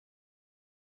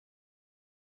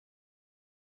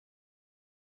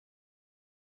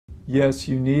Yes,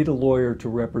 you need a lawyer to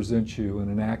represent you in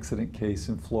an accident case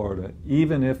in Florida,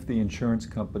 even if the insurance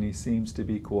company seems to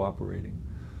be cooperating.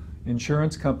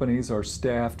 Insurance companies are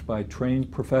staffed by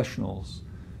trained professionals.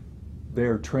 They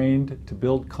are trained to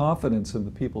build confidence in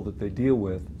the people that they deal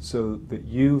with so that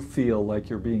you feel like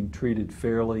you're being treated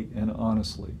fairly and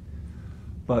honestly.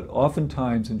 But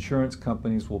oftentimes insurance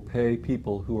companies will pay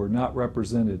people who are not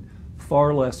represented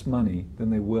far less money than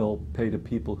they will pay to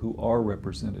people who are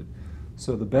represented.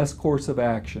 So the best course of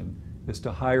action is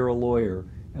to hire a lawyer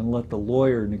and let the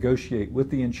lawyer negotiate with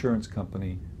the insurance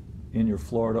company in your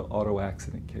Florida auto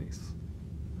accident case.